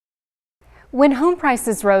When home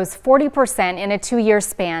prices rose 40% in a 2-year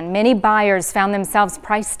span, many buyers found themselves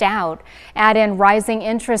priced out. Add in rising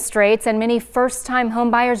interest rates and many first-time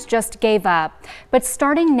home buyers just gave up. But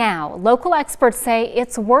starting now, local experts say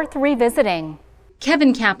it's worth revisiting.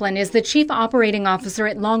 Kevin Kaplan is the Chief Operating Officer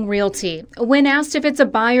at Long Realty. When asked if it's a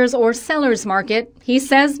buyer's or seller's market, he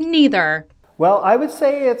says neither. Well, I would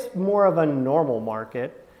say it's more of a normal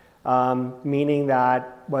market. Meaning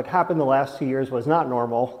that what happened the last 2 years was not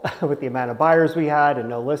normal with the amount of buyers we had and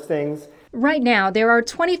no listings. Right now, there are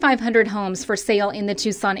 2,500 homes for sale in the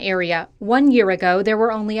Tucson area. 1 year ago, there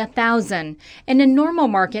were only 1,000. In a normal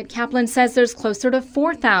market, Kaplan says there's closer to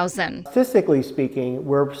 4,000. Statistically speaking,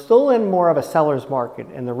 we're still in more of a seller's market.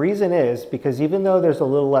 And the reason is because even though there's a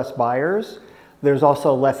little less buyers, there's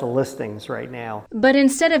also less listings right now. But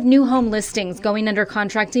instead of new home listings going under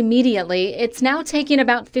contract immediately, it's now taking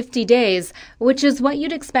about 50 days, which is what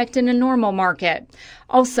you'd expect in a normal market.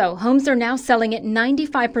 Also, homes are now selling at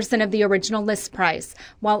 95% of the original list price.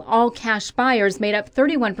 While all cash buyers made up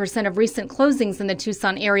 31% of recent closings in the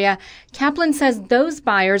Tucson area, Kaplan says those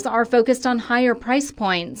buyers are focused on higher price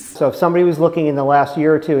points. So if somebody was looking in the last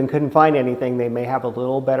year or two and couldn't find anything, they may have a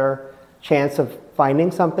little better chance of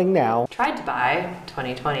finding something now. Tried to buy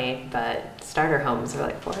 2020, but starter homes are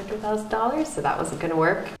like $400,000, so that wasn't going to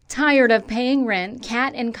work. Tired of paying rent,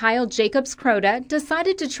 Kat and Kyle Jacobs-Crota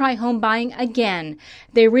decided to try home buying again.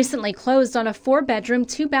 They recently closed on a 4-bedroom,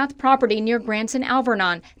 2-bath property near Grant and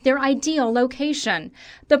Alvernon, their ideal location.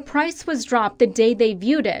 The price was dropped the day they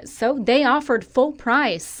viewed it, so they offered full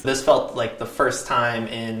price. This felt like the first time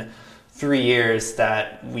in 3 years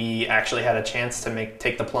that we actually had a chance to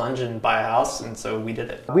take the plunge and buy a house, and so we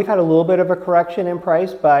did it. We've had a little bit of a correction in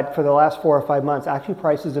price, but for the last 4 or 5 months, actually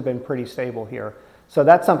prices have been pretty stable here. So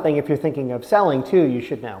that's something, if you're thinking of selling too, you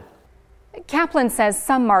should know. Kaplan says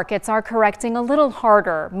some markets are correcting a little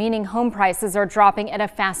harder, meaning home prices are dropping at a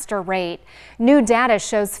faster rate. New data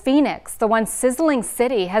shows Phoenix, the once sizzling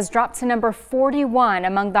city, has dropped to number 41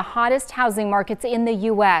 among the hottest housing markets in the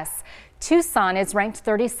U.S. Tucson is ranked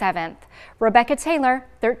 37th. Rebecca Taylor,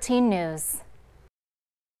 13 News.